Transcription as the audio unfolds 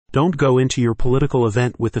Don't go into your political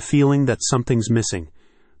event with the feeling that something's missing.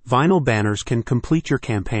 Vinyl banners can complete your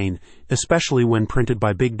campaign, especially when printed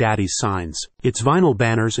by Big Daddy's signs. Its vinyl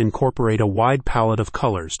banners incorporate a wide palette of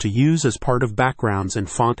colors to use as part of backgrounds and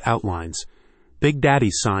font outlines. Big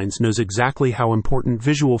Daddy's Signs knows exactly how important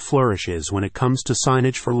visual flourish is when it comes to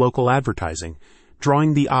signage for local advertising.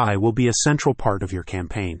 Drawing the eye will be a central part of your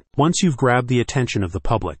campaign. Once you've grabbed the attention of the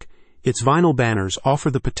public, its vinyl banners offer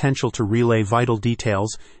the potential to relay vital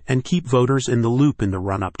details and keep voters in the loop in the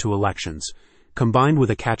run-up to elections. Combined with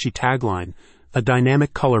a catchy tagline, a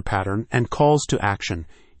dynamic color pattern, and calls to action,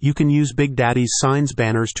 you can use Big Daddy's Signs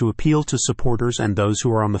banners to appeal to supporters and those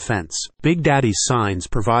who are on the fence. Big Daddy's Signs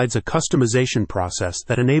provides a customization process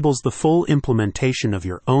that enables the full implementation of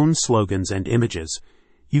your own slogans and images.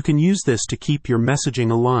 You can use this to keep your messaging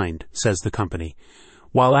aligned, says the company,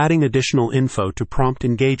 while adding additional info to prompt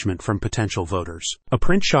engagement from potential voters. A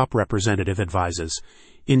print shop representative advises,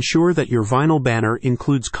 ensure that your vinyl banner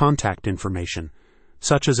includes contact information,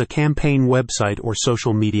 such as a campaign website or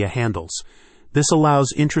social media handles. This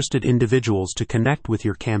allows interested individuals to connect with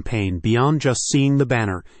your campaign beyond just seeing the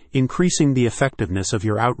banner, increasing the effectiveness of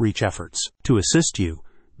your outreach efforts. To assist you,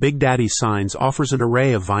 Big Daddy's Signs offers an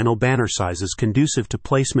array of vinyl banner sizes conducive to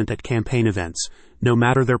placement at campaign events, no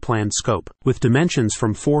matter their planned scope. With dimensions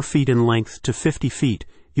from 4 feet in length to 50 feet,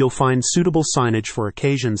 you'll find suitable signage for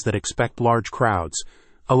occasions that expect large crowds,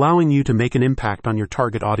 allowing you to make an impact on your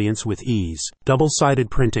target audience with ease. Double-sided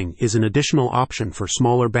printing is an additional option for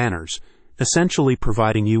smaller banners, essentially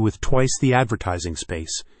providing you with twice the advertising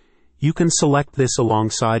space. You can select this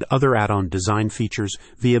alongside other add-on design features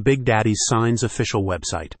via Big Daddy's Signs official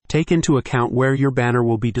website. Take into account where your banner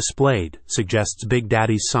will be displayed, suggests Big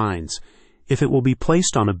Daddy's Signs. If it will be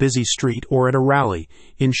placed on a busy street or at a rally,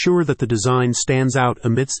 ensure that the design stands out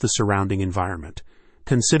amidst the surrounding environment.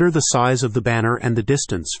 Consider the size of the banner and the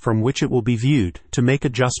distance from which it will be viewed to make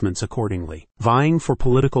adjustments accordingly. Vying for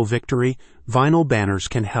political victory, vinyl banners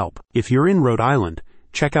can help. If you're in Rhode Island,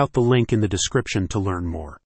 check out the link in the description to learn more.